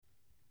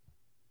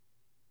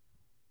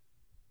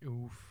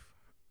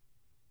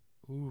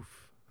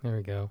Oof. There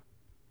we go.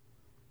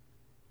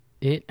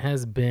 It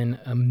has been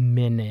a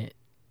minute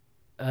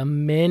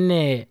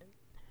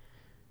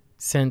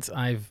since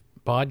I've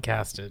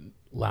podcasted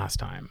last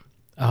time.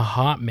 A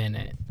hot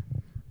minute.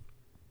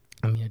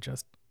 Let me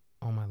adjust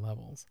all my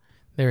levels.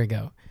 There we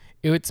go.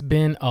 It's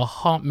been a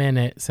hot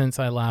minute since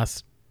I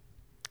last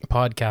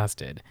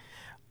podcasted.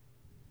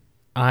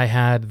 I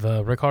had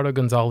the Ricardo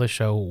Gonzalez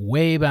Show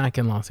way back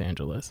in Los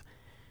Angeles.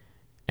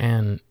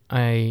 And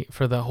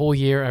for the whole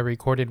year, I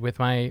recorded with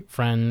my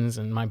friends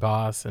and my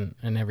boss and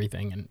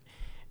everything. And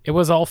it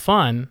was all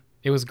fun.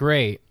 It was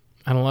great.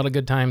 I had a lot of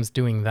good times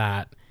doing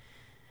that.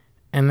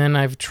 And then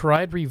I've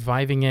tried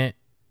reviving it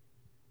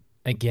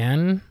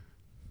again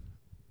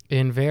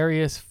in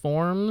various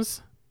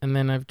forms. And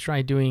then I've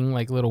tried doing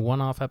like little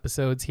one-off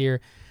episodes here.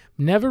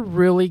 Never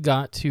really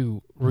got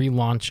to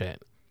relaunch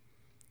it.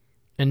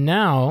 And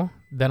now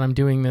that I'm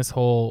doing this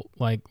whole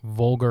like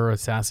Vulgar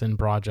Assassin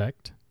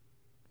project,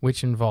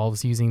 which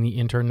involves using the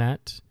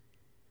internet,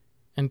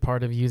 and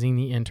part of using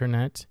the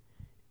internet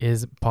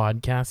is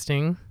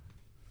podcasting,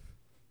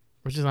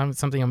 which is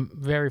something I'm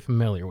very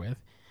familiar with.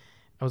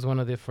 I was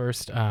one of the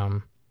first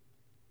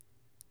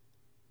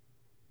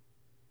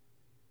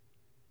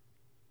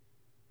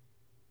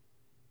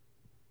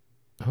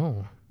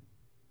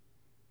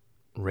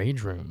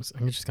rage rooms.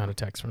 I just got a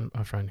text from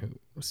a friend who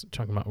was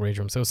talking about rage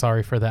rooms. So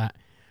sorry for that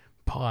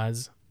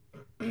pause.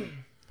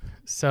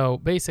 So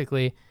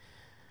basically,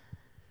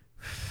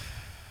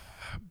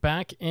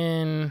 back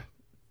in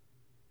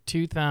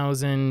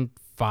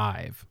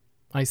 2005,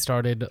 I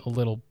started a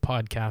little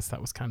podcast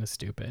that was kind of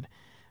stupid,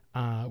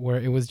 where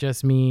it was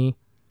just me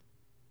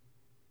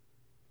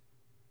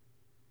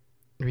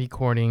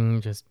recording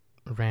just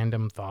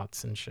random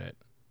thoughts and shit.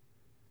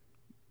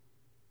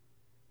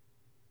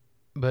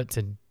 But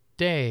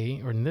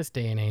today, or in this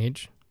day and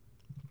age,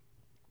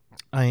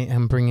 I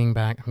am bringing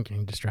back... I'm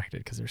getting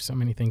distracted because there's so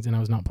many things and I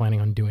was not planning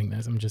on doing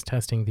this. I'm just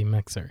testing the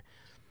mixer.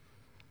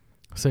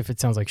 So if it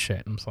sounds like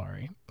shit, I'm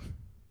sorry.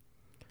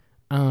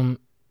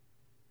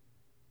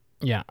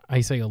 Yeah,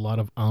 I say a lot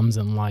of ums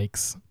and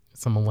likes.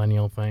 It's a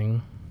millennial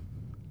thing.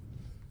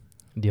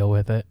 Deal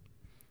with it.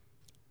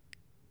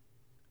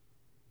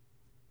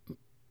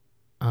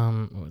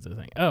 What was the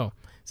thing? Oh,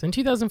 so in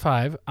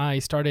 2005, I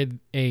started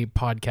a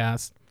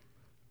podcast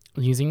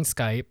using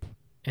Skype,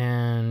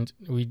 and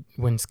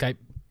when Skype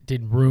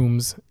did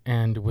rooms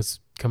and was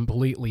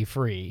completely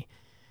free,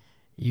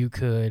 you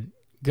could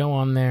go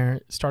on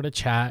there, start a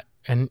chat,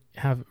 and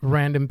have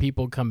random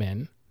people come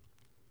in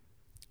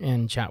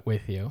and chat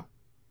with you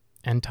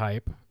and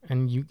type.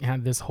 And you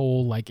had this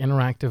whole like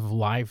interactive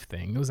live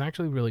thing. It was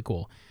actually really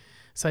cool.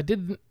 So I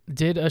did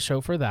a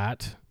show for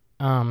that.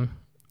 And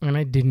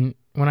I didn't,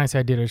 when I say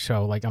I did a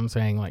show, like I'm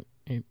saying like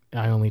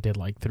I only did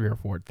like 3 or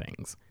 4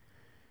 things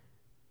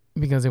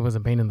because it was a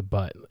pain in the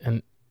butt.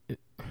 And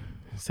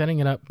setting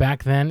it up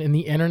back then in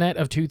the internet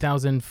of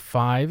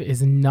 2005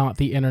 is not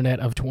the internet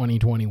of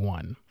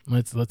 2021.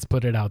 Let's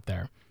put it out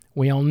there.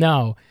 We all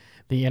know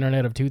the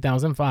internet of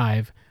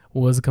 2005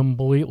 was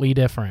completely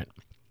different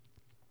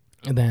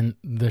than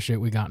the shit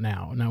we got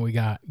now. Now we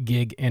got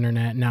gig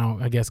internet. Now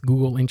I guess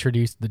Google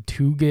introduced the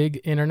 2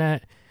 gig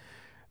internet.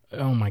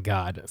 Oh my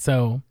God.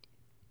 So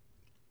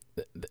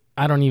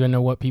I don't even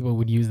know what people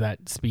would use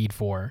that speed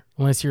for,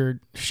 unless you're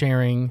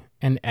sharing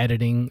and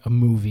editing a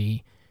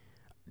movie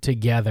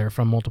together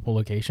from multiple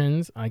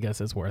locations. I guess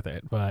it's worth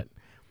it, but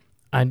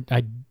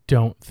I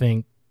don't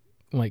think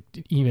like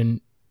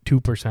even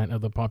 2%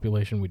 of the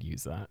population would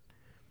use that.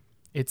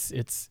 It's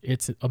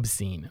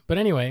obscene. But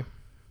anyway,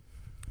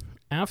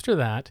 after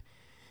that,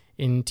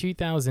 in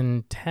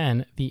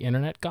 2010, the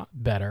internet got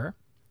better,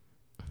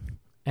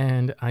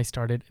 and I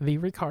started the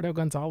Ricardo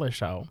Gonzalez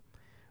Show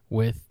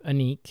with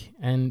Anik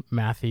and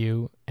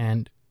Matthew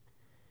and,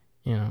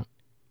 a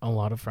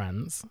lot of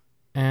friends.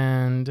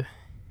 And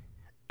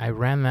I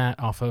ran that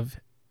off of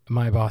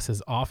my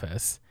boss's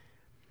office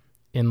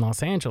in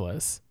Los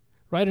Angeles,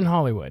 right in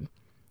Hollywood.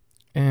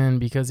 And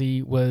because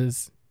he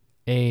was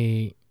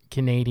a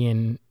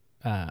Canadian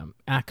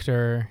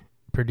actor,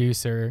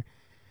 producer,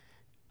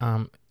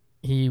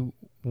 he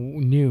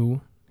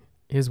knew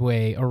his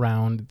way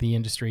around the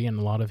industry, and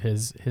a lot of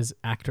his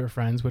actor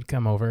friends would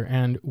come over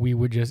and we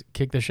would just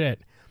kick the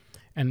shit.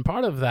 And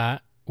part of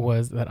that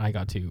was that I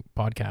got to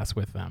podcast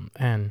with them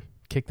and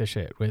kick the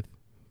shit with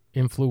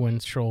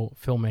influential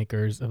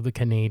filmmakers of the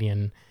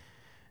Canadian,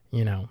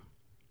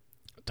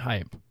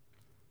 type.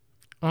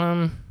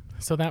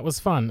 So that was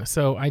fun.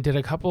 So I did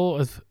a couple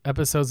of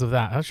episodes of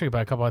that. Actually,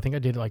 by a couple, I think I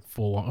did like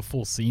a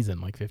full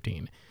season, like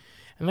 15.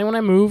 And then when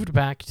I moved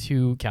back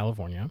to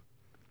California,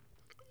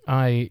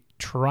 I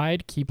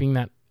tried keeping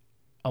that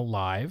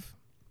alive.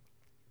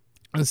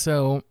 And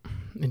so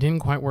it didn't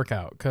quite work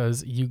out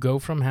because you go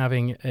from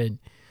having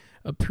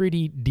a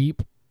pretty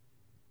deep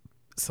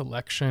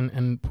selection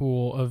and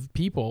pool of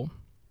people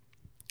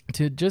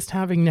to just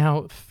having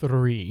now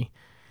 3.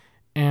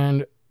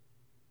 And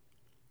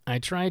I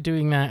tried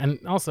doing that. And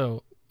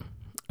also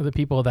the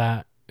people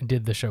that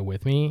did the show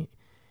with me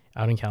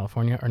out in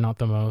California are not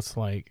the most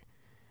like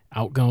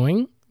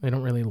outgoing. They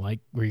don't really like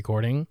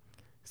recording.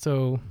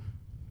 So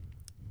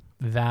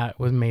that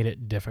made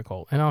it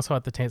difficult. And also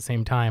at the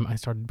same time, I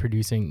started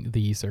producing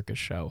the circus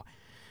show.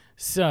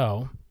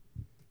 So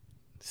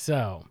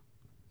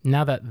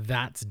now that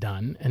that's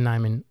done and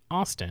I'm in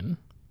Austin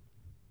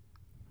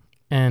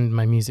and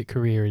my music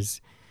career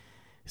is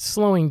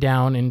slowing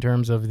down in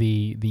terms of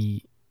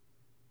the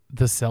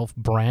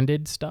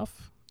self-branded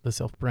stuff, the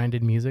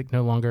self-branded music,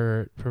 no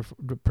longer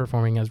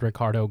performing as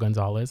Ricardo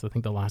Gonzalez. I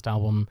think the last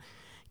album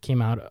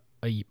came out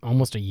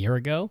almost a year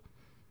ago.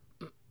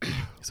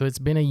 So it's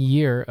been a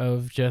year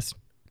of just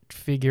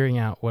figuring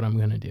out what I'm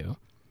going to do.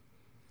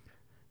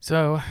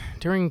 So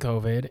during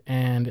COVID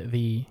and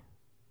the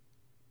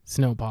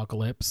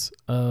snowpocalypse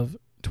of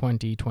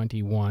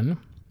 2021,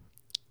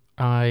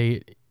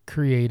 I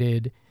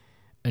created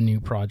a new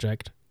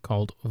project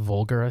called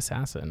Vulgar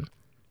Assassin.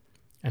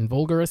 And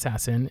Vulgar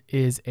Assassin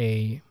is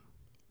a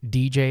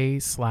DJ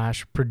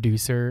 /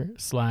 producer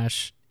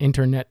 /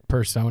 internet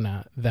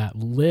persona that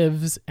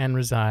lives and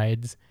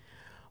resides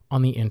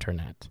on the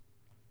internet.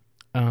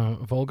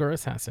 Vulgar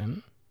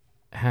Assassin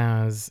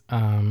has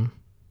all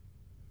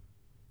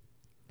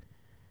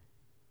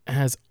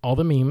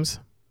the memes,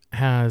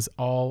 has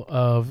all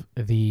of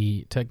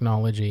the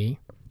technology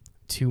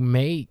to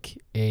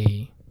make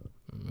a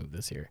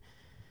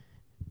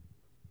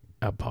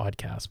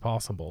podcast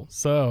possible.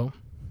 So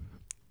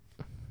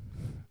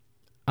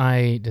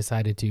I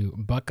decided to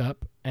buck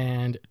up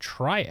and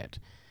try it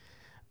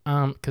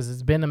because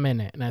it's been a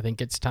minute, and I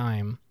think it's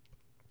time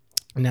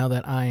now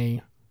that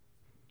I'm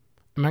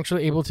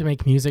actually able to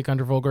make music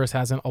under Vulgar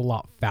Assassin a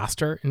lot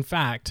faster. In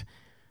fact,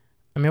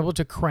 I'm able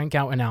to crank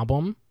out an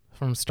album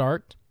from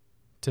start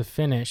to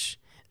finish.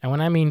 And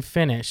when I mean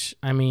finish,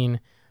 I mean,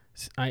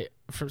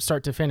 from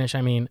start to finish,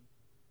 I mean,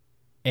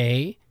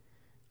 I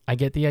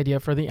get the idea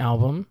for the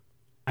album,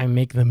 I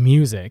make the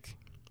music,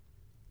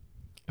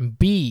 and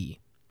B,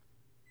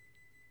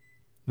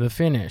 the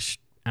finish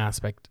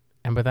aspect.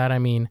 And by that, I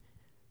mean,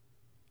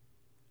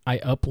 I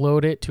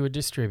upload it to a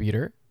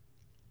distributor,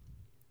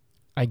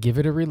 I give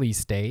it a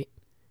release date,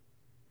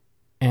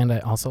 and I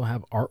also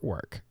have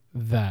artwork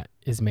that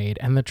is made,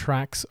 and the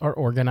tracks are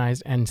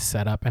organized and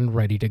set up and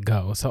ready to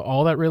go. So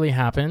all that really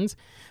happens.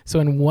 So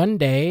in one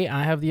day,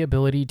 I have the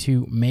ability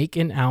to make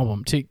an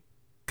album, to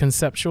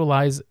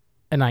conceptualize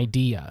an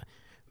idea,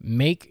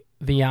 make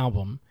the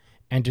album,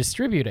 and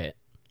distribute it,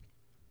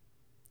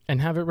 and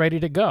have it ready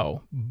to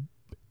go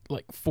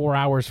like 4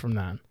 hours from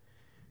then,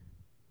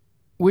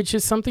 which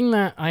is something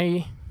that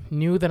I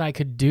knew that I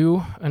could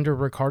do under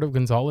Ricardo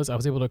Gonzalez. I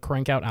was able to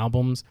crank out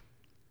albums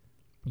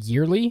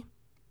yearly,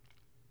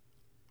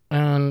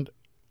 and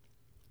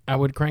I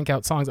would crank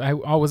out songs. I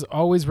was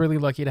always really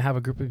lucky to have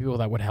a group of people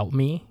that would help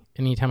me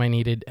anytime I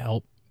needed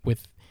help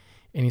with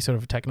any sort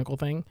of technical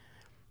thing,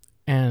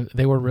 and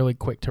they were really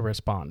quick to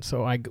respond.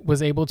 So I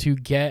was able to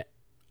get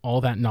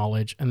all that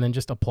knowledge and then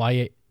just apply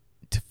it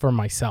for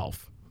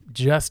myself,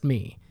 just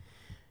me.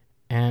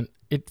 And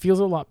it feels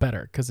a lot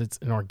better because it's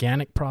an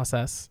organic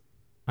process.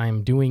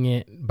 I'm doing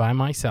it by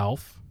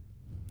myself.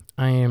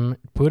 I am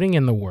putting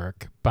in the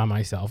work by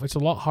myself. It's a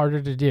lot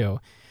harder to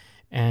do.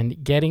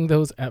 And getting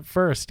those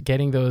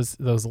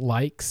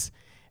likes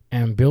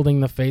and building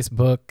the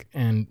Facebook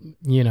and,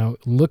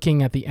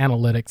 looking at the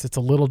analytics, it's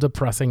a little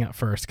depressing at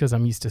first because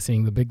I'm used to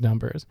seeing the big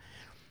numbers.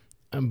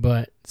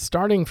 But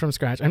starting from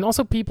scratch, and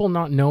also people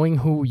not knowing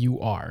who you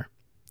are,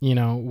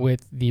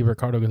 with the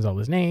Ricardo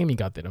Gonzalez name, you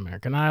got that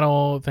American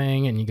Idol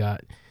thing, and you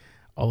got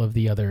all of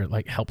the other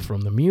help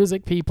from the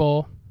music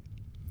people.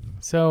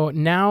 So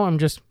now I'm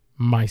just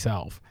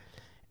myself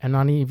and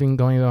not even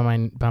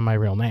going by my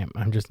real name.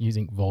 I'm just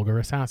using Vulgar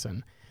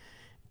Assassin.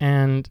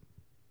 And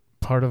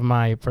part of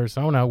my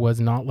persona was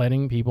not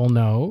letting people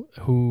know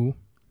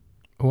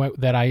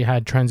that I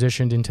had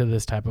transitioned into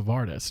this type of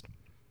artist.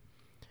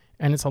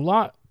 And it's a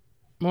lot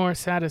more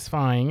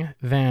satisfying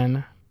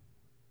than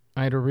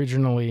I'd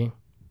originally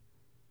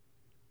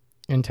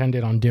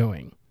intended on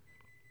doing.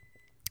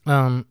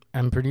 I'm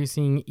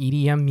producing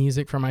EDM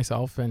music for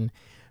myself and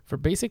for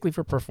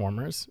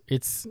performers.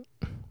 It's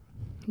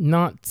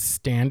not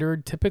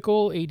standard,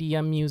 typical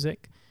EDM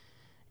music.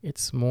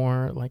 It's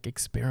more like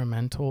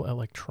experimental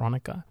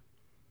electronica.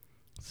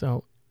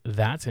 So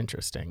that's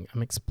interesting.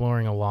 I'm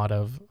exploring a lot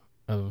of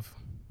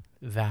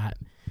that.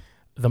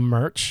 The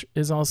merch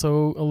is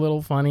also a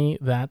little funny.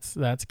 That's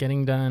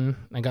getting done.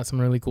 I got some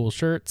really cool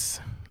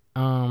shirts.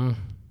 And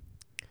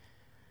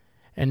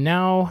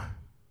now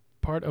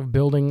part of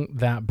building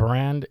that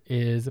brand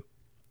is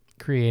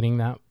creating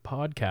that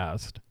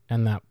podcast.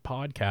 And that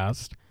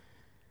podcast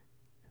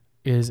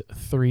is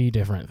 3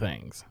 different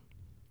things.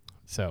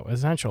 So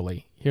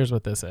essentially, here's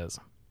what this is.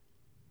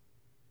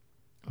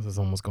 This is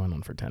almost going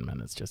on for 10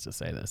 minutes just to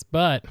say this,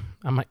 but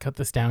I might cut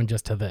this down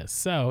just to this.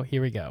 So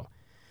here we go.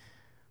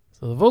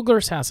 So the Vulgar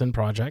Assassin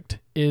project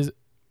is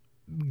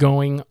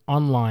going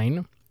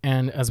online,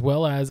 and as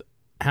well as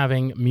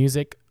having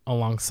music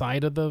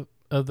alongside of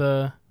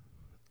the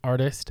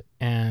artist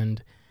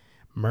and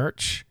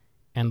merch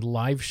and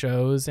live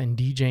shows and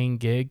DJing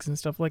gigs and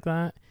stuff like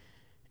that.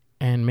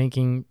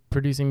 and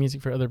producing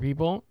music for other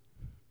people,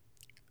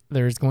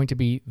 there's going to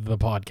be the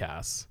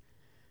podcasts.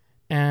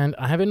 And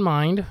I have in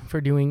mind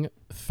for doing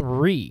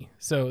 3.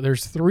 So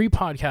there's 3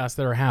 podcasts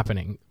that are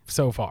happening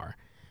so far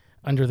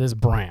under this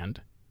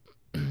brand.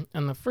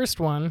 And the first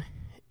one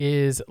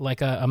is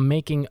like a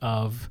making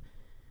of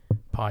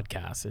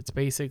podcast. It's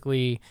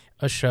basically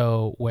a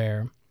show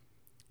where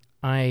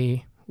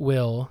I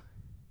will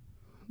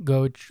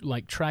go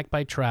like track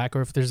by track,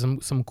 or if there's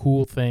some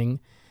cool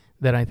thing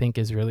that I think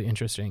is really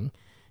interesting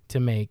to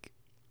make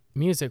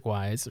music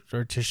wise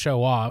or to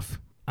show off,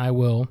 I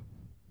will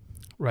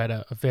write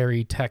a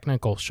very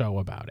technical show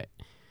about it.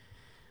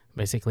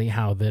 Basically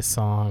how this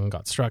song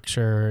got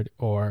structured,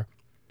 or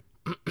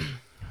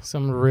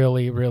some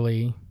really,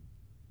 really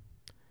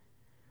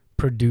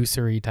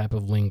producery type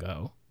of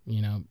lingo,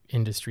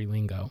 industry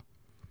lingo,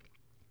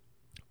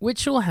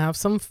 which will have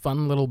some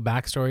fun little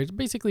backstory. It'll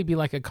basically be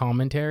like a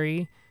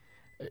commentary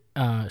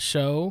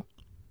show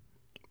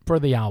for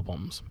the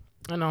albums,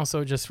 and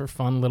also just for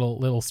fun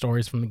little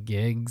stories from the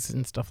gigs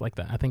and stuff like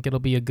that. I think it'll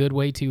be a good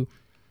way to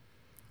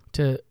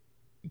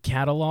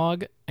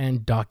catalog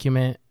and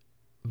document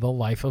the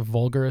life of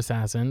Vulgar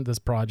Assassin, this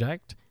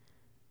project,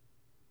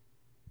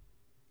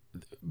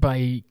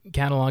 by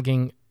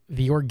cataloging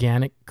the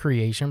organic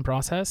creation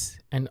process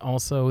and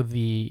also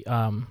the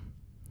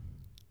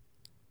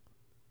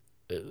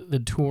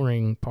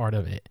touring part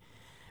of it,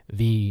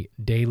 the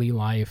daily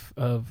life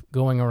of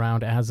going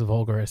around as a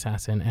Vulgar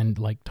Assassin and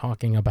like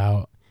talking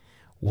about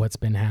what's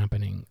been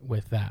happening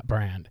with that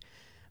brand.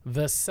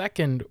 The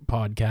second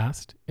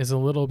podcast is a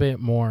little bit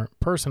more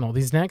personal.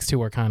 These next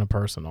 2 are kind of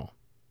personal.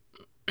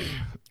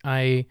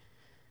 I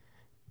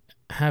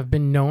have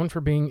been known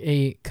for being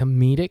a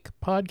comedic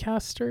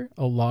podcaster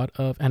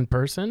and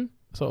person.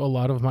 So a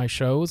lot of my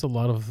shows, a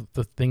lot of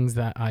the things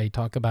that I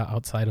talk about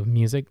outside of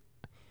music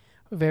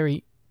are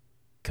very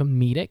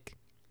comedic.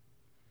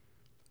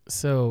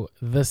 So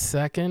the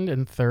second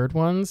and third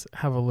ones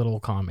have a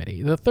little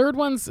comedy. The third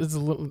one's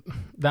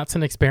that's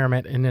an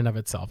experiment in and of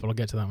itself. I'll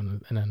get to that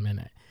one in a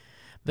minute.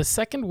 The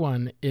second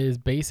one is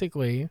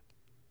basically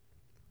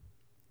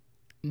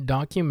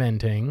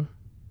documenting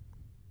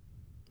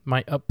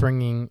my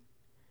upbringing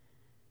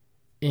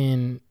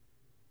in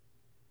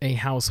a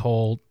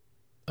household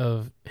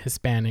of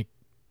Hispanic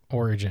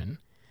origin,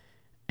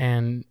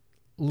 and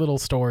little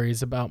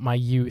stories about my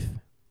youth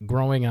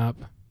growing up,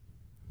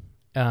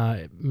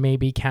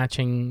 maybe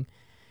catching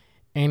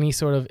any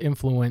sort of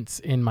influence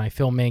in my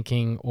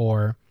filmmaking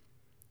or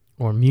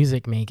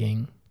music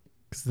making,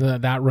 because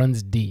that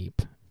runs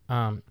deep.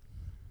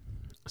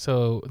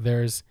 So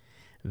there's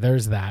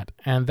that,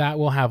 and that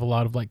will have a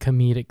lot of like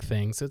comedic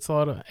things. It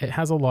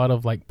has a lot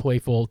of like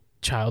playful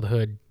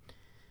childhood,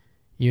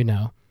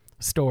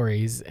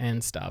 stories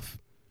and stuff,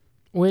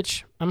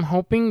 which I'm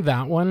hoping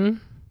that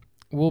one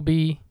will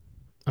be.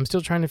 I'm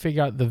still trying to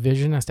figure out the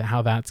vision as to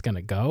how that's going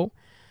to go.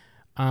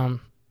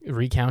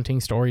 Recounting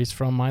stories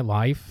from my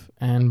life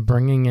and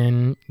bringing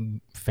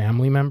in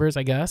family members,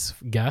 I guess,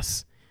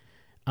 guests,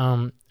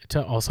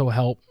 to also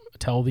help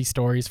tell these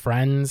stories,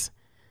 friends.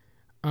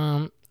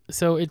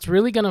 So it's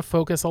really going to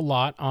focus a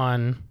lot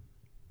on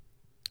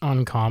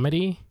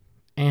comedy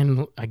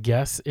and, I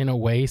guess, in a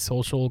way,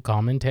 social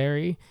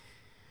commentary,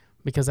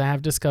 because I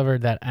have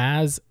discovered that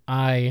as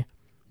I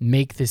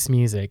make this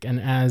music and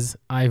as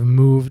I've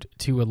moved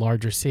to a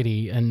larger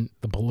city and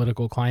the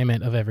political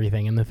climate of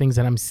everything and the things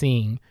that I'm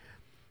seeing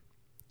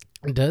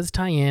does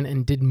tie in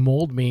and did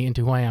mold me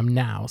into who I am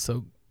now.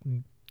 So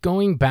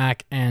going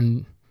back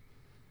and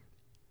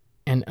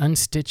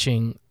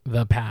unstitching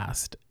the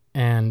past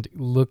and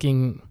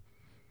looking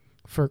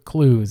for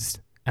clues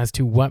as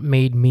to what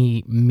made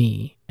me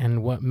me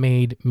and what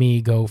made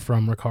me go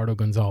from Ricardo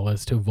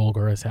Gonzalez to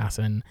Vulgar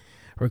Assassin,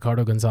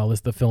 Ricardo Gonzalez,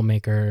 the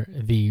filmmaker,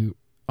 the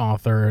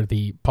author,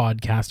 the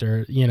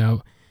podcaster,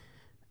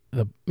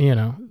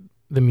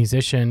 the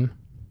musician.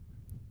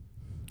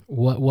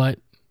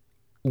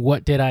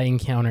 What did I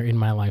encounter in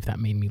my life that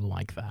made me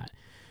like that?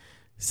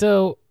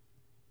 So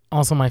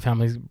also my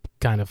family's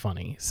kind of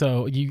funny.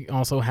 So you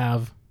also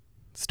have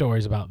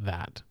stories about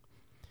that.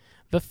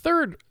 The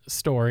third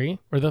story,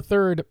 or the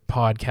third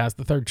podcast,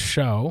 the third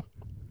show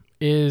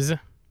is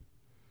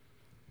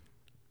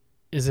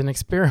an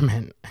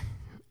experiment.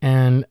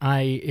 And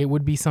it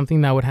would be something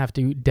that I would have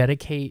to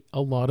dedicate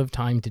a lot of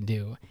time to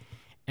do.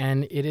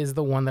 And it is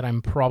the one that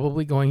I'm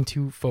probably going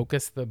to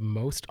focus the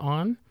most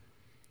on.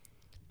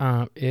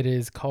 It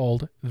is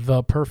called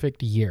The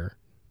Perfect Year.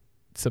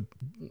 So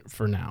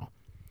for now,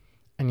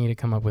 I need to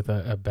come up with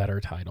a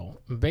better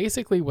title.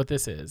 Basically what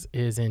this is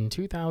in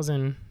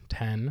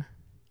 2010,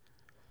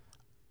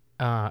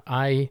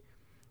 I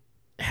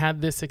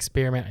had this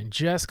experiment. I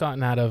just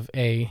gotten out of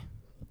a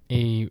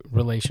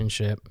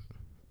relationship,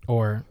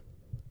 or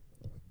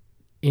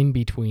in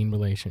between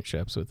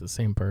relationships with the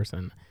same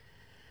person.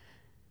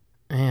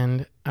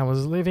 And I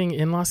was living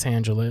in Los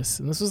Angeles,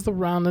 and this was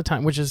around the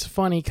time, which is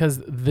funny because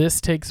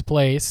this takes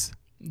place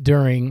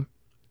during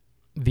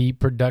the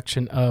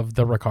production of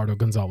the Ricardo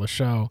Gonzalez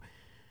Show,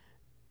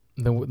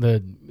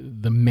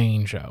 the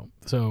main show.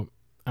 So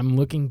I'm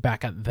looking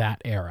back at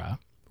that era,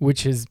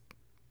 which is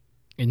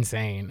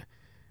insane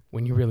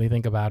when you really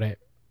think about it.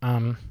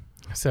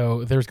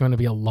 So there's going to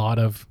be a lot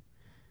of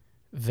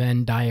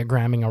Venn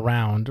diagramming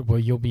around where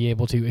you'll be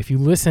able to, if you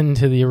listen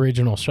to the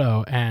original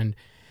show, and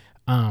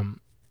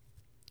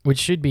which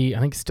should be, I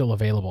think, still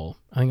available.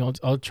 I think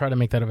I'll try to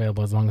make that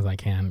available as long as I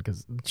can,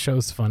 because the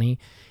show's funny.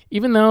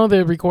 Even though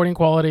the recording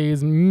quality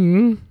is,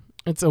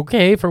 it's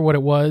okay for what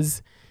it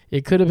was.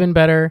 It could have been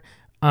better.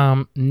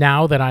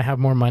 Now that I have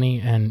more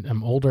money and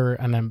I'm older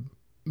and I'm,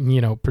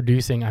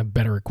 producing, I have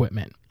better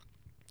equipment.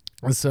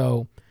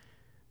 So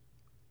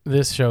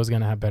this show is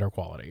going to have better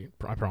quality,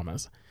 I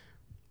promise.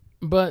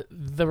 But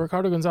the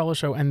Ricardo Gonzalez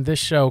Show and this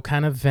show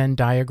kind of Venn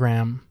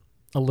diagram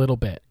a little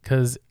bit,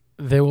 because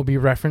there will be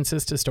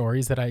references to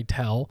stories that I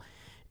tell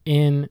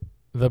in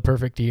The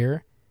Perfect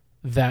Year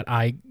that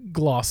I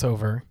gloss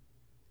over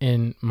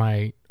in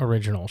my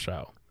original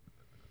show.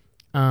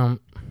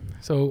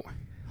 So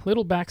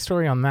little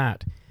backstory on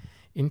that.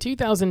 In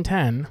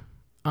 2010,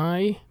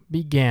 I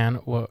began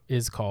what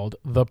is called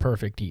The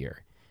Perfect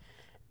Year.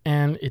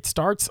 And it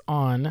starts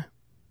on,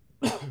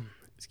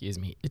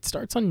 it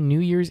starts on New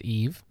Year's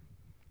Eve,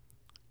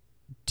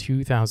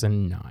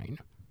 2009,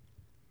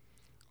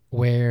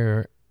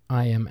 where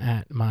I am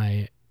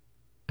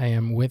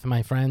with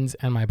my friends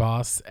and my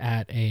boss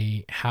at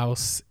a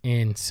house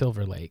in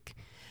Silver Lake,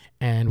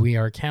 and we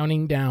are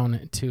counting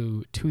down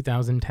to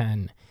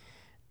 2010.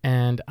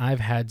 And I've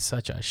had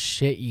such a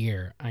shit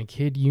year. I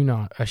kid you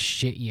not, a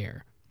shit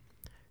year.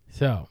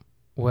 So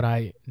what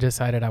I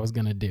decided I was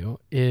going to do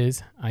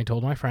is I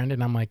told my friend,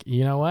 and I'm like,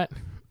 you know what?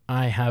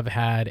 I have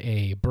had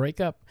a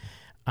breakup.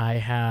 I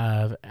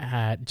have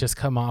had just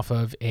come off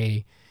of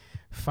a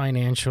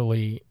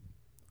financially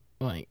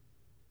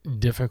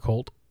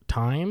difficult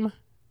time.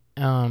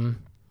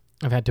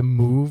 I've had to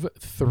move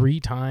 3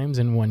 times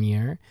in 1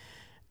 year.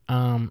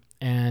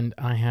 And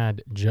I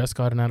had just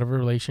gotten out of a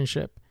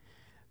relationship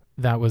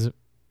that was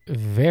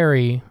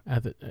very,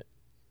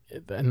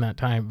 in that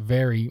time,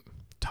 very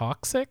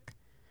toxic.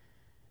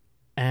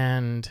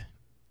 And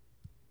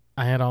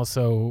I had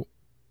also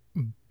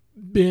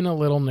been a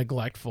little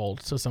neglectful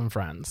to some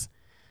friends.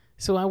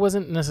 So I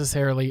wasn't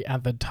necessarily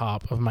at the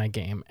top of my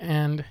game.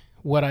 And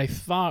what I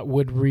thought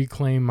would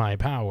reclaim my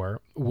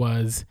power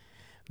was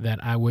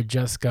that I would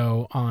just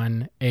go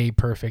on a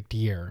perfect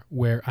year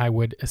where I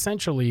would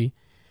essentially,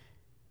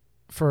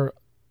 for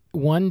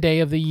 1 day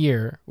of the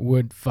year,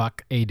 would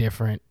fuck a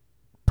different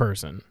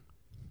person.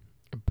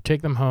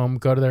 Take them home,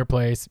 go to their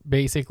place,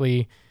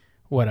 basically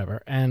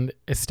whatever, and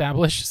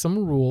establish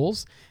some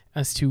rules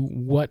as to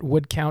what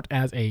would count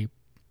as a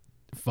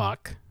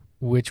fuck,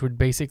 which would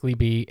basically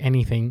be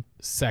anything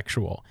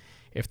sexual.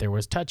 If there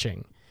was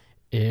touching,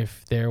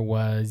 if there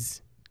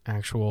was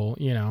actual,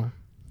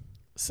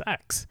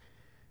 sex,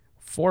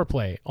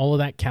 foreplay, all of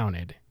that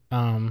counted.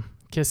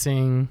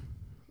 Kissing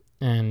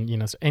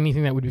and, so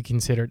anything that would be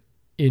considered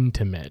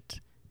intimate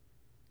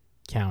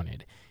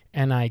counted.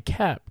 And I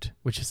kept,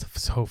 which is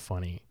so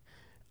funny,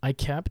 I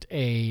kept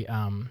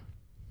an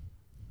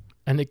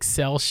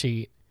Excel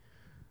sheet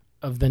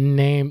of the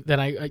name that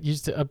I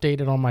used to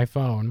update it on my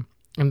phone.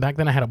 And back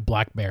then I had a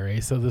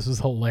BlackBerry, so this was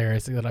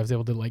hilarious that I was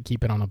able to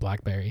keep it on a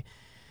BlackBerry.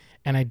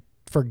 And I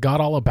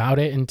forgot all about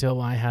it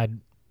until I had,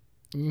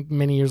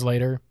 many years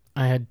later,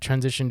 I had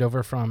transitioned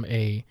over from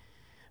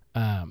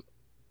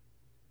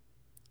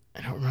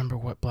I don't remember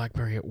what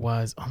BlackBerry it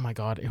was. Oh my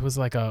God. It was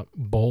like a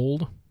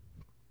Bold.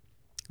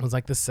 It was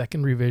like the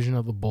second revision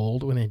of the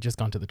Bold when they had just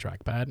gone to the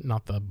trackpad,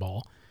 not the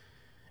ball.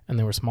 And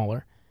they were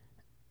smaller.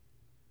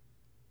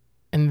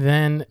 And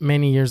then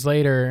many years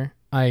later,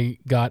 I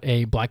got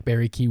a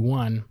BlackBerry Key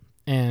 1.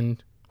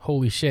 And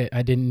holy shit,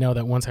 I didn't know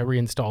that once I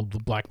reinstalled the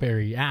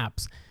BlackBerry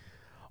apps,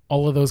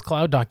 all of those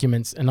cloud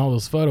documents and all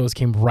those photos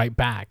came right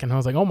back. And I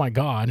was like, oh my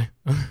God,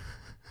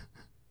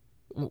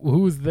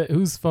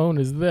 whose phone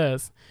is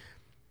this?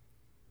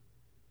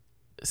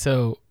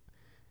 So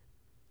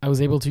I was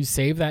able to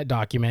save that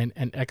document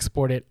and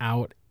export it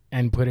out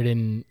and put it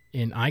in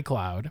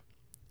iCloud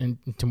and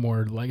to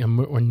more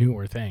a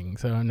newer thing.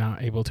 So I'm now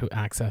able to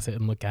access it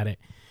and look at it.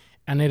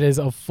 And it is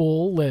a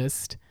full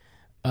list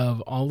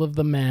of all of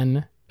the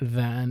men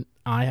that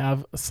I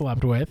have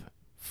slept with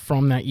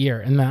from that year.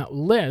 And that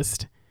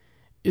list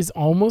is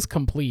almost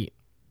complete.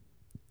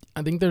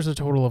 I think there's a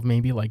total of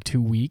maybe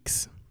 2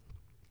 weeks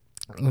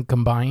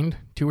combined,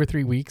 2 or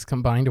 3 weeks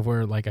combined of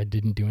where I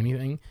didn't do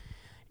anything,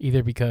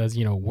 either because,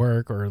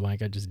 work or I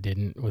just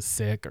was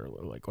sick or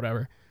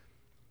whatever.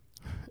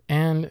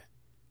 And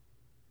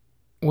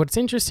what's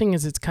interesting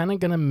is it's kind of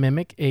going to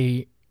mimic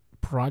a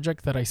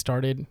project that I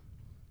started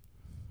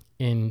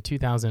in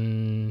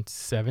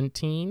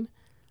 2017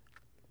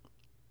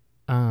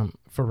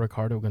 for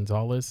Ricardo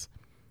Gonzalez.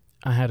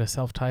 I had a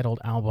self-titled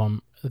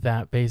album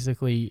that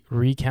basically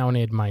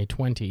recounted my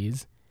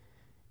 20s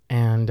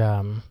and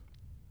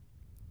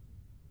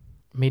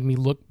made me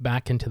look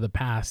back into the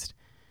past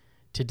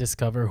to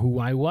discover who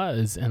I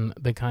was and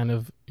the kind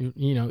of,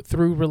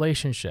 through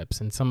relationships.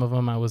 And some of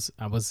them I was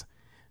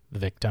the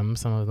victim.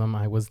 Some of them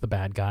I was the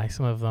bad guy.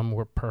 Some of them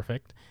were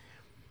perfect.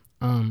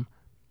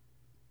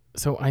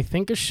 So I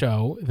think a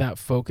show that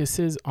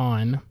focuses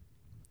on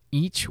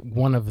each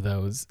one of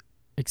those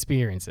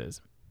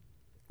experiences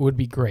would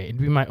be great. It'd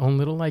be my own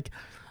little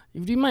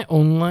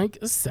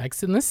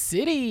Sex in the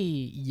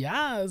City.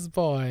 Yes,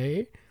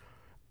 boy.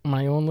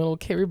 My own little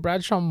Carrie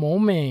Bradshaw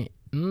moment.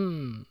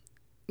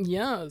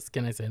 Yes,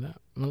 can I say that?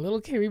 My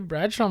little Carrie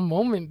Bradshaw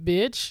moment,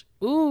 bitch.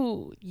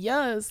 Ooh,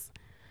 yes.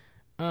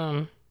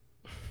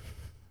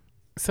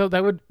 So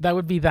that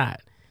would be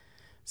that.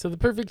 So The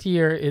Perfect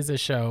Year is a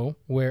show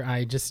where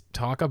I just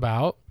talk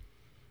about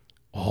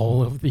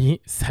all of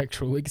the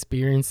sexual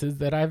experiences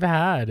that I've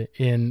had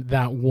in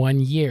that 1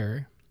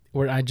 year,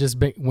 where I just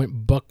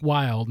went buck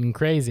wild and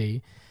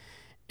crazy.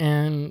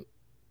 And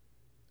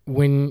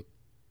when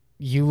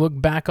you look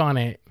back on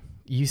it,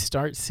 you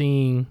start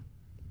seeing,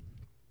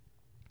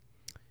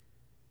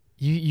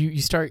 you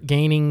start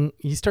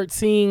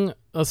seeing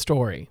a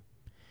story.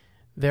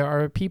 There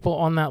are people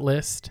on that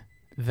list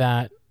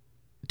that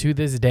to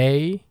this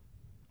day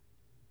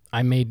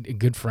I made a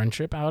good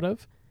friendship out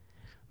of.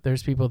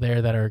 There's people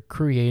there that are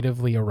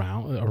creatively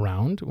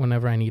around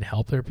whenever I need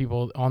help. There are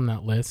people on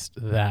that list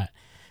that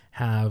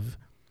have,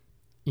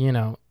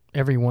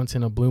 every once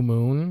in a blue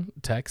moon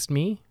text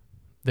me.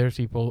 There's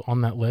people on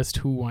that list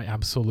who I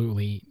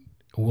absolutely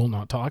will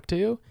not talk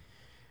to.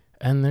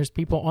 And there's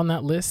people on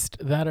that list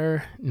that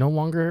are no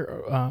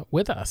longer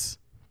with us.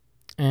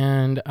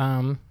 And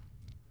I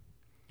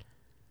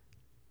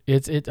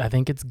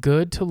think it's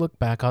good to look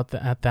back at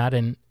that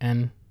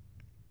and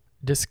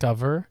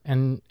discover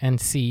and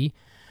see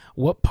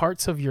what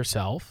parts of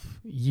yourself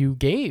you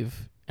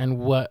gave and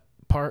what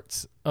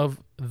parts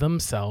of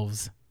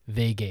themselves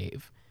they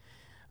gave.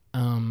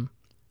 And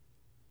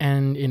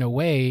in a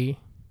way,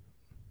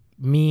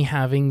 me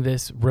having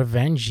this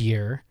revenge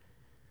year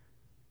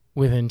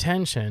with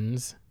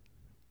intentions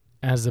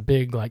as a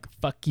big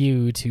fuck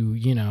you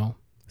to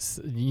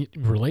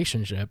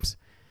relationships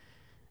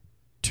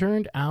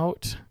turned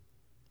out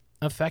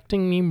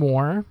affecting me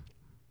more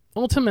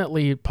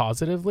ultimately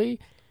positively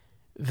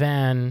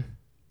than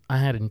I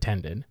had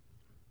intended.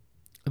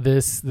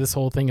 This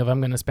whole thing of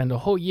I'm going to spend a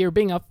whole year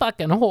being a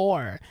fucking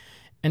whore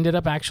ended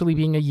up actually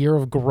being a year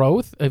of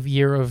growth, a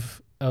year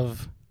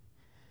of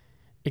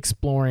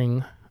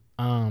exploring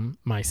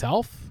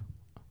myself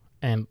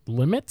and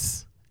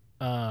limits.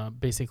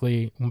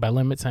 Basically, by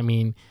limits, I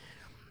mean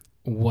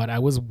what I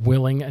was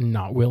willing and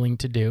not willing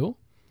to do,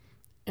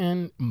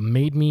 and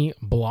made me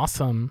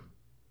blossom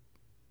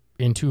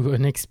into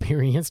an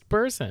experienced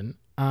person.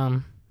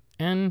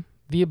 And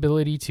the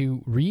ability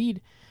to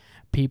read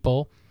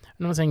people.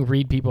 I'm not saying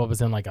read people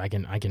as in I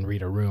can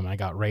read a room, I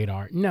got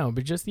radar. No,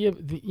 but just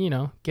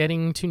the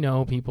getting to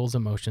know people's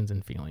emotions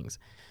and feelings.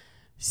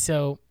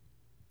 So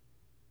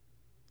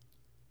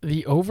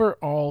the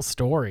overall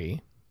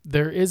story,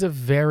 there is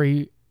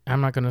I'm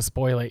not going to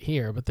spoil it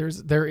here, but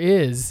there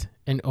is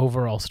an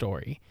overall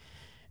story.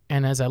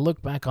 And as I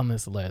look back on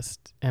this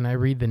list and I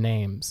read the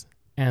names,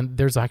 and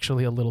there's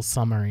actually a little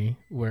summary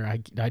where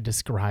I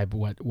describe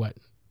what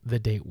the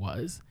date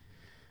was.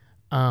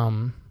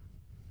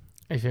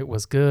 If it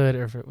was good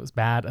or if it was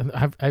bad.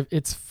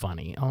 It's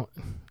funny.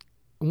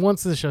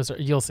 Once the show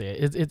starts, you'll see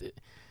it.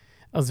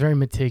 I was very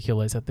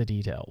meticulous at the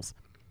details.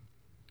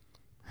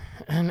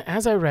 And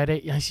as I read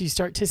it, you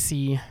start to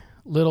see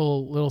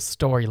little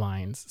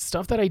storylines,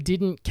 stuff that I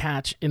didn't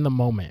catch in the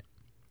moment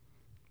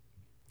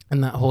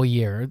in that whole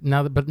year.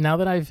 Now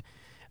that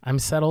I'm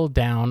settled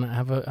down,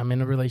 I'm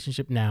in a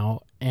relationship now,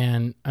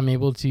 and I'm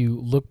able to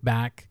look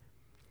back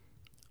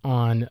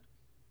on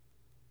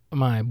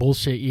my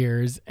bullshit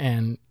years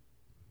and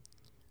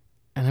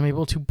I'm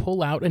able to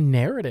pull out a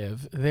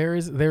narrative. There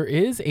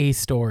is a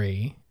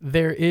story.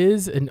 There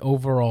is an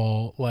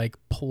overall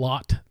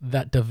plot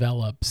that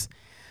develops.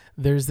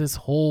 There's this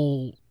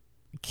whole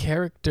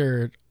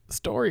character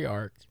story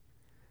arc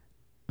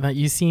that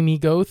you see me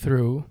go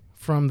through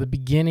from the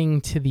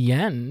beginning to the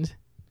end.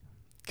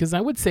 Because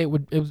I would say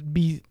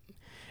it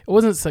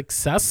wasn't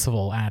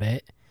successful at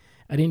it.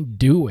 I didn't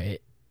do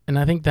it. And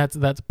I think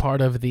that's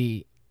part of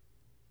the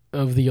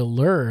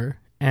allure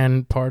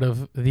and part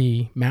of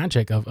the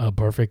magic of A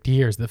Perfect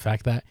Year is the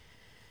fact that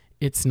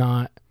it's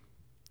not,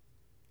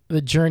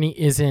 the journey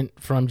isn't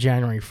from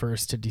January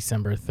 1st to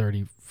December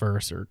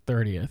 31st or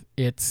 30th.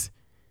 It's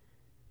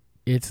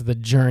the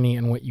journey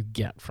and what you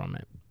get from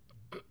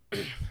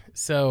it.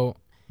 So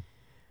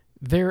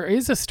there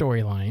is a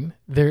storyline.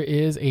 There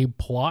is a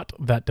plot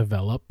that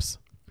develops,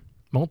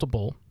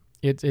 multiple.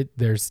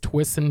 There's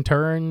twists and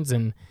turns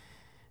and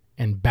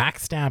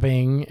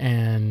backstabbing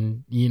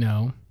and,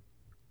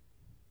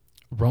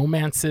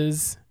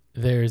 romances.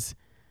 There's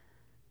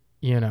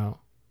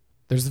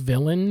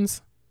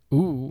villains.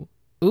 Ooh.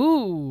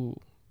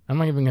 I'm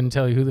not even going to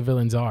tell you who the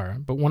villains are,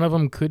 but one of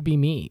them could be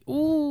me.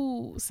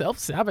 Ooh,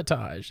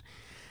 self-sabotage.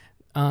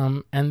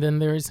 And then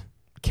there's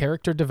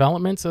character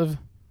developments of,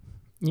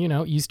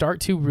 you start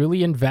to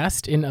really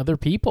invest in other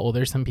people.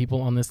 There's some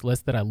people on this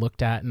list that I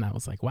looked at and I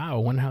was like, wow, I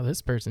wonder how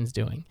this person's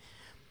doing.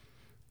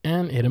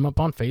 And hit him up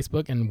on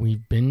Facebook and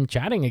we've been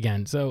chatting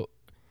again. So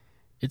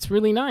it's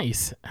really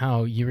nice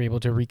how you're able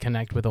to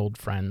reconnect with old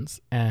friends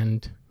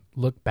and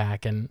look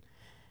back and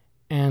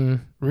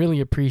really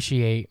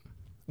appreciate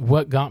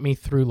what got me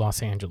through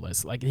Los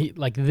Angeles. Like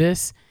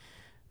this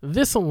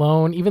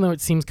alone, even though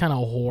it seems kind of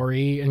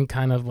hoary and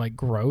kind of like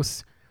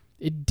gross,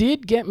 it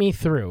did get me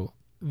through.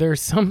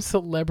 There's some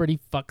celebrity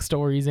fuck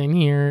stories in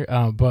here,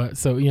 but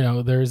so,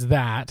 there's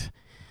that.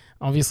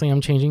 Obviously, I'm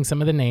changing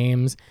some of the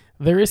names.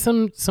 There is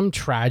some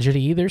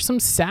tragedy. There's some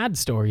sad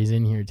stories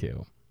in here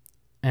too.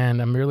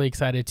 And I'm really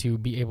excited to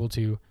be able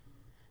to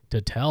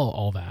tell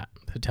all that,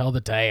 to tell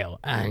the tale.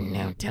 I'm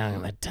now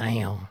telling the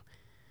tale.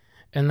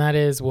 And that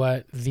is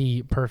what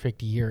the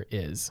perfect year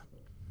is.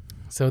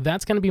 So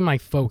that's going to be my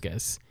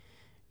focus,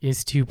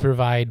 is to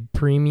provide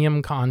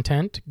premium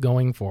content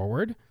going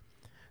forward.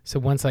 So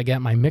once I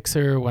get my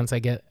mixer, once I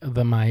get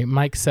my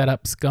mic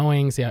setups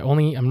going, see,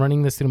 I'm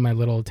running this through my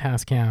little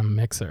Tascam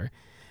mixer.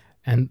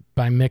 And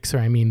by mixer,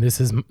 I mean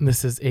this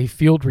is a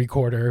field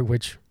recorder,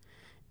 which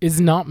is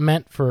not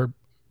meant for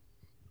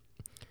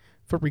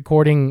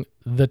recording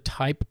the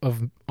type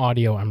of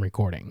audio I'm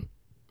recording.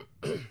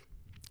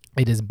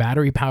 It is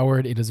battery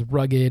powered. It is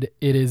rugged.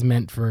 It is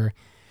meant for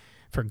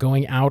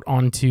going out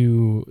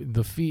onto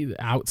the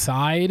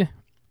outside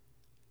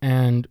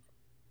and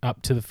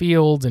up to the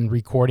fields and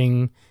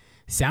recording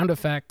sound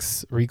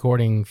effects,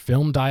 recording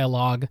film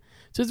dialogue.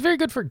 So it's very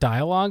good for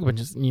dialogue, but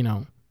just,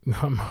 I'm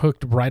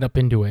hooked right up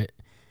into it.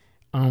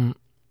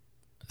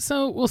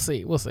 So we'll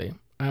see.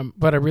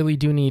 But I really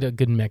do need a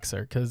good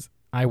mixer because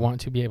I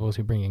want to be able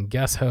to bring in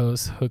guest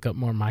hosts, hook up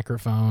more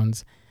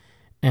microphones,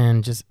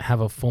 and just have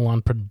a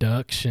full-on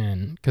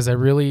production because I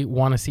really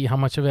want to see how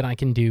much of it I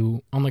can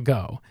do on the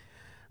go.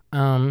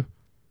 And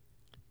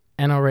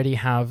already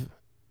have,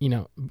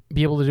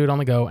 be able to do it on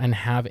the go and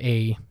have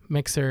a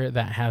mixer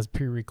that has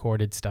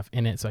pre-recorded stuff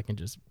in it so I can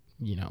just,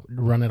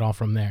 run it all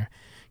from there.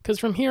 Because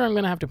from here, I'm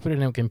going to have to put it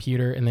in a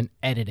computer and then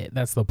edit it.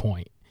 That's the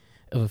point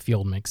of a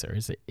field mixer.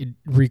 Is it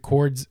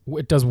records,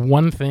 it does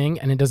one thing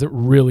and it does it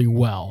really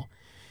well.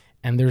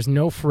 And there's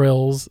no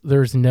frills.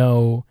 There's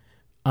no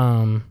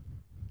fun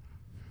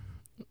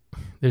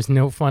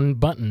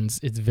buttons.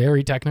 It's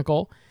very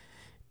technical.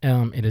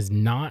 It is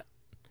not,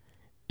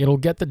 it'll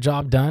get the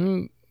job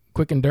done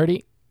quick and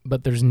dirty,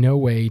 but there's no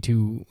way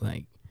to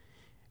like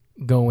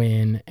go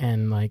in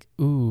and like,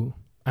 ooh,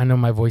 I know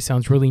my voice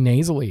sounds really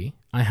nasally.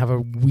 I have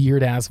a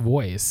weird ass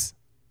voice.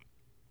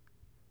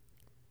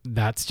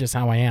 That's just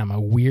how I am. A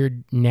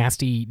weird,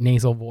 nasty,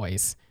 nasal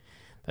voice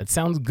that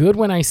sounds good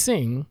when I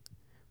sing,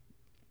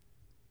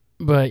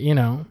 but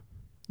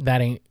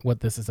that ain't what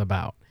this is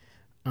about.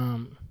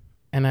 And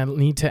I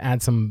need to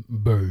add some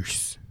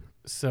bass.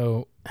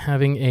 So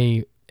having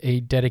a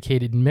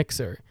dedicated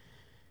mixer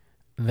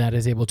that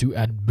is able to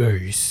add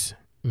bass,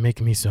 make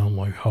me sound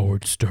like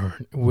Howard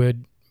Stern,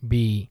 would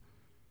be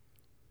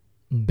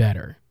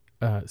better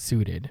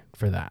suited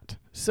for that.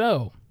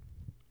 So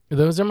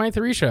those are my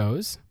 3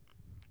 shows.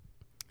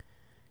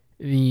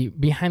 The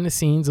behind the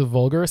scenes of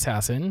Vulgar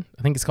Assassin,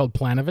 I think it's called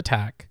Plan of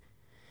Attack.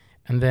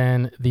 And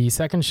then the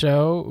second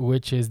show,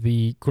 which is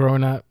the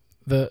grown up,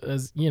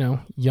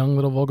 young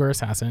little Vulgar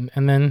Assassin,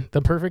 and then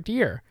The Perfect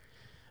Year.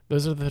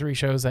 Those are the 3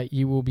 shows that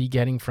you will be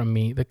getting from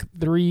me. The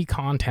 3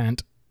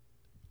 content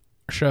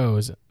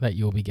shows that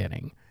you'll be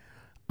getting.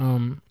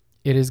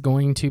 It is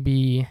going to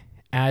be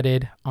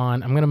added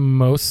on, I'm going to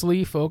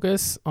mostly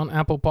focus on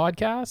Apple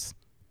Podcasts,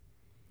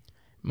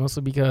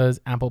 mostly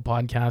because Apple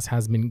Podcasts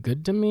has been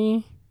good to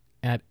me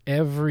at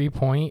every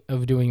point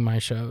of doing my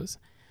shows.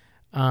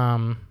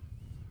 And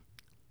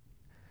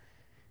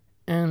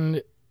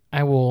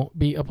I will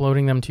be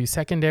uploading them to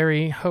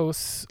secondary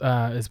hosts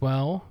as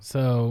well.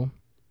 So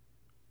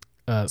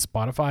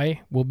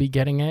Spotify will be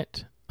getting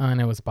it. I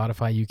know with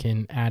Spotify you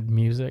can add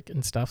music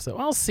and stuff. So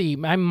I'll see.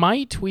 I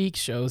might tweak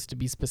shows to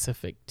be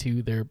specific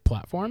to their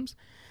platforms.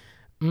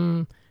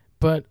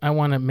 But I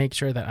want to make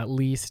sure that at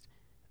least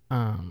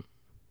A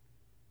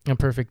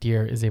Perfect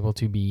Year is able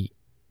to be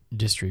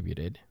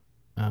distributed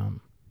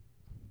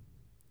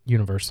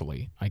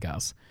universally, I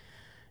guess.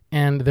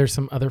 And there's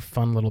some other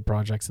fun little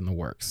projects in the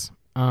works.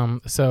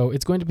 So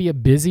it's going to be a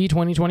busy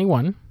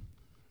 2021.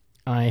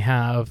 I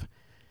have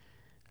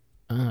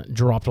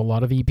dropped a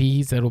lot of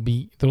EPs. There'll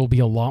be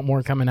a lot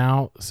more coming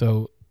out.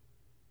 So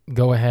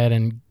go ahead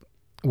and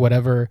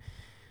whatever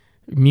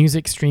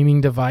music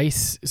streaming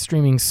device,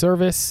 streaming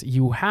service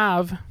you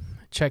have,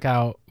 check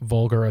out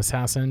Vulgar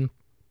Assassin.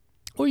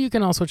 Or you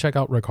can also check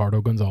out Ricardo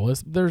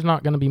Gonzalez. There's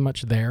not going to be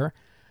much there.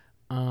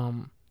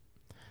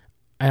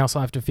 I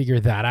also have to figure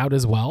that out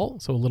as well.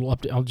 So a little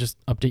update. I'll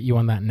just update you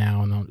on that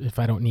now, and if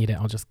I don't need it,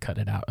 I'll just cut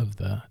it out of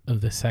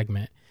the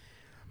segment.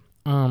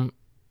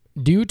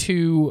 Due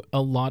to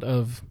a lot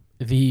of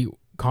the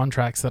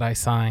contracts that I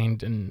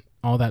signed and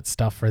all that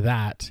stuff for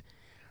that,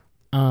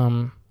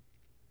 I'm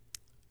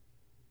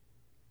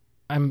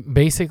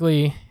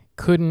basically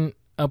couldn't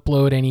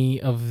upload any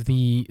of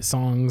the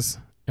songs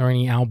or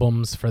any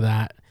albums for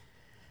that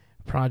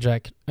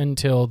project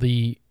until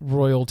the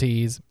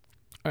royalties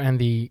and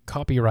the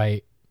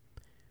copyright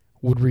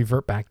would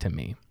revert back to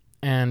me.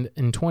 And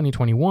in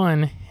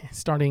 2021,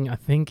 starting I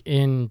think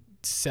in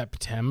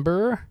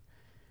September,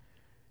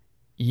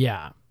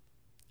 yeah.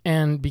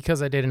 And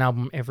because I did an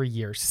album every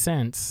year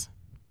since,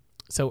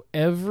 so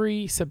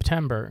every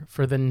September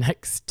for the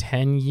next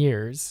 10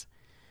 years,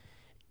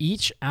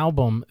 each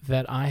album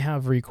that I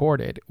have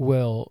recorded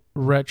will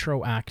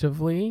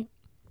retroactively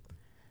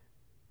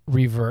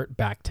revert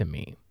back to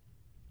me.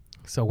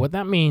 So what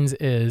that means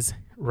is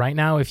right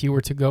now, if you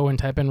were to go and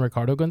type in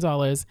Ricardo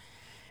Gonzalez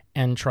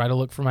and try to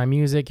look for my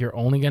music, you're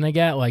only going to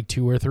get like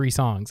 2 or 3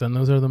 songs. And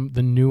those are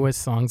the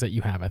newest songs that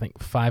you have. I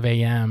think 5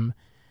 a.m.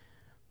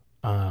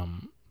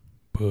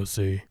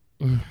 Pussy.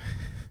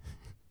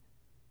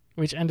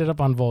 Which ended up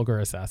on Vulgar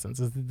Assassins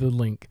is the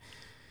link.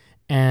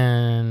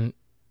 And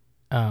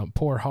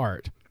Poor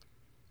Heart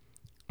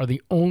are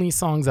the only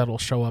songs that will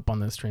show up on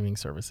the streaming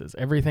services.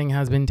 Everything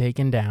has been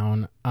taken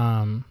down.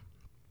 And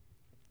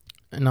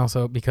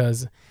also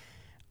because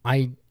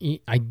I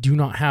do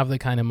not have the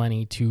kind of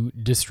money to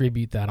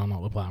distribute that on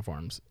all the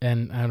platforms.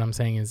 And what I'm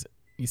saying is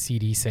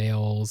CD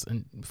sales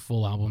and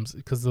full albums,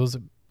 because those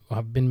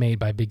have been made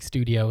by big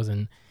studios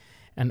and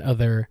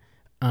other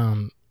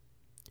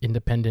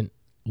independent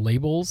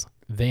labels.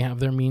 They have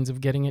their means of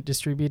getting it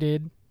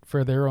distributed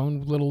for their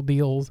own little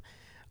deals.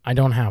 I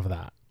don't have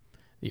that.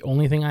 The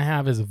only thing I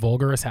have is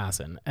Vulgar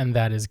Assassin, and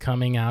that is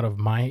coming out of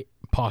my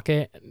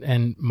pocket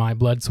and my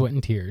blood, sweat,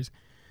 and tears.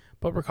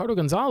 But Ricardo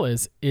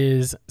Gonzalez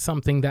is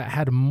something that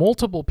had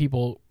multiple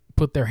people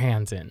put their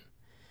hands in.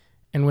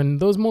 And when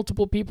those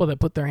multiple people that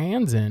put their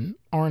hands in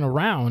aren't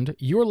around,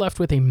 you're left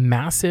with a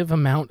massive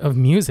amount of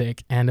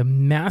music and a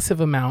massive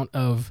amount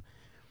of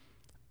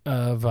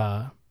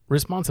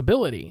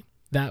responsibility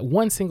that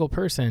one single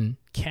person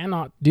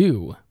cannot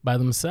do by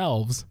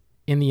themselves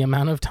in the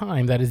amount of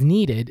time that is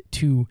needed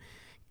to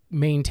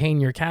maintain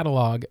your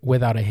catalog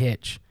without a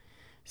hitch.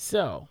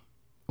 So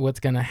what's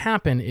going to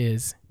happen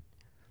is,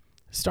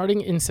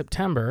 starting in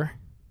September,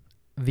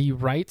 the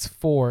rights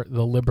for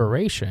The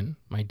Liberation,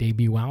 my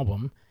debut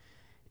album,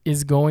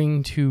 is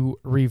going to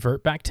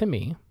revert back to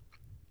me.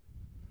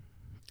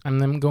 And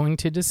I'm going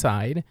to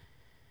decide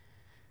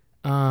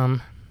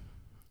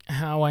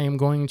how I am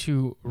going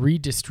to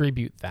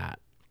redistribute that.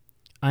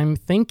 I'm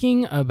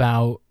thinking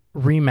about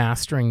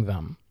remastering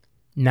them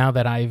now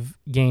that I've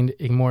gained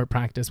more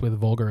practice with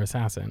Vulgar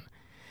Assassin.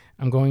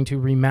 I'm going to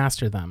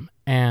remaster them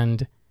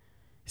and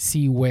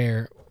see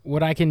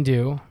what I can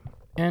do,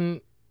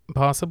 and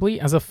possibly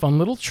as a fun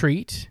little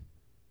treat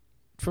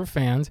for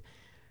fans,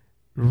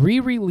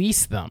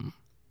 re-release them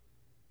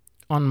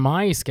on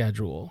my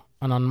schedule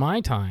and on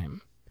my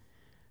time.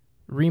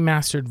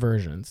 Remastered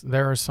versions.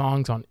 There are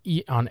songs on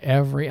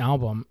every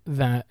album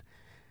that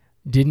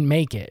didn't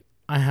make it.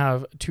 I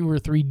have 2 or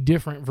 3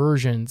 different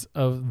versions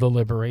of The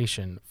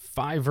Liberation,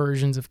 5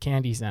 versions of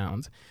Candy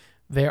Sounds.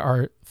 There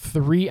are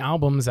 3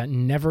 albums that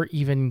never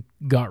even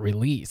got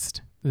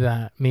released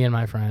that me and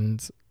my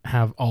friends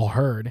have all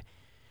heard,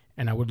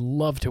 and I would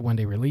love to one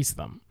day release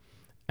them.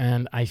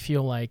 And I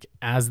feel like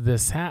as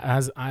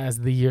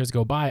the years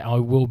go by, I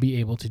will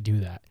be able to do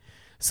that.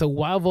 So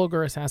while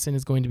Vulgar Assassin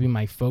is going to be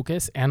my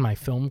focus and my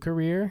film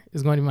career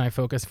is going to be my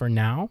focus for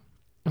now,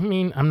 I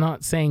mean, I'm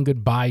not saying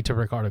goodbye to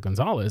Ricardo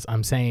Gonzalez.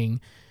 I'm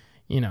saying,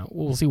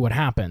 we'll see what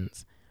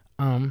happens.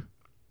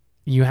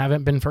 You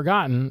haven't been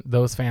forgotten,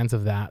 those fans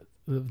of that,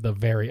 the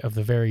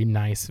very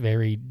nice,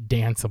 very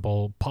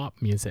danceable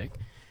pop music.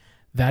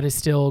 That is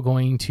still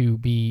going to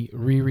be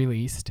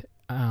re-released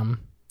and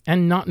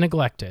not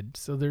neglected.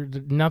 So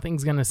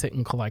nothing's going to sit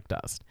and collect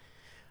dust.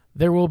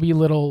 There will be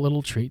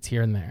little treats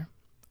here and there.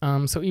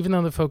 So even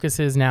though the focus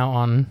is now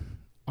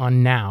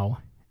on now,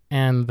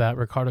 and that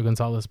Ricardo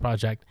Gonzalez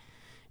project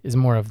is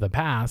more of the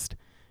past,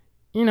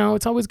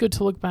 it's always good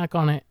to look back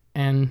on it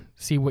and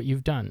see what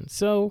you've done.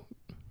 So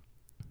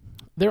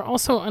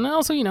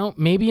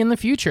maybe in the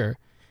future,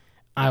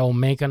 I'll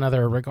make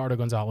another Ricardo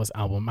Gonzalez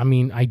album. I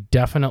mean, I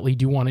definitely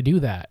do want to do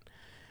that.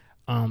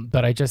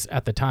 But I just,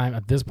 at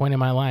this point in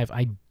my life,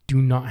 I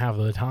do not have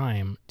the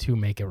time to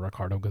make a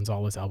Ricardo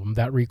Gonzalez album.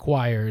 That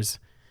requires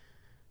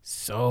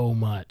so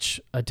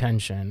much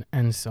attention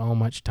and so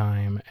much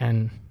time,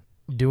 and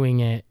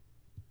doing it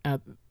at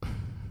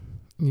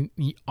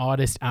the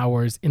oddest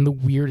hours in the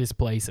weirdest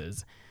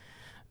places.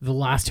 The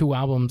last 2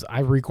 albums I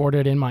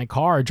recorded in my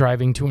car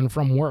driving to and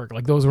from work.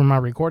 Like, those were my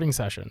recording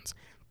sessions,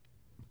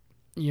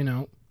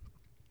 and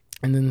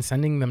then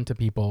sending them to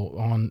people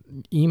on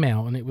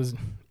email. And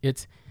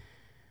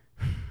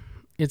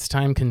it's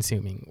time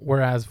consuming.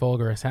 Whereas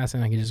Vulgar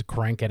Assassin, I can just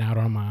crank it out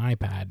on my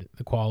iPad.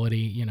 The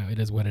quality, it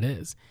is what it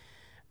is.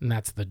 And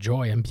that's the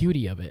joy and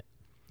beauty of it.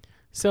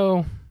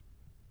 So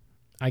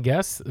I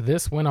guess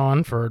this went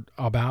on for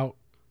about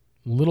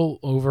little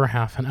over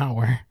half an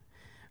hour.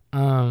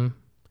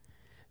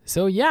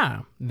 So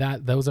yeah,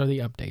 those are the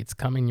updates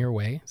coming your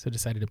way. So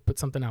decided to put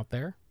something out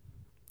there,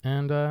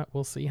 and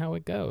we'll see how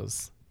it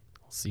goes.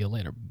 I'll see you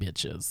later,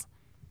 bitches.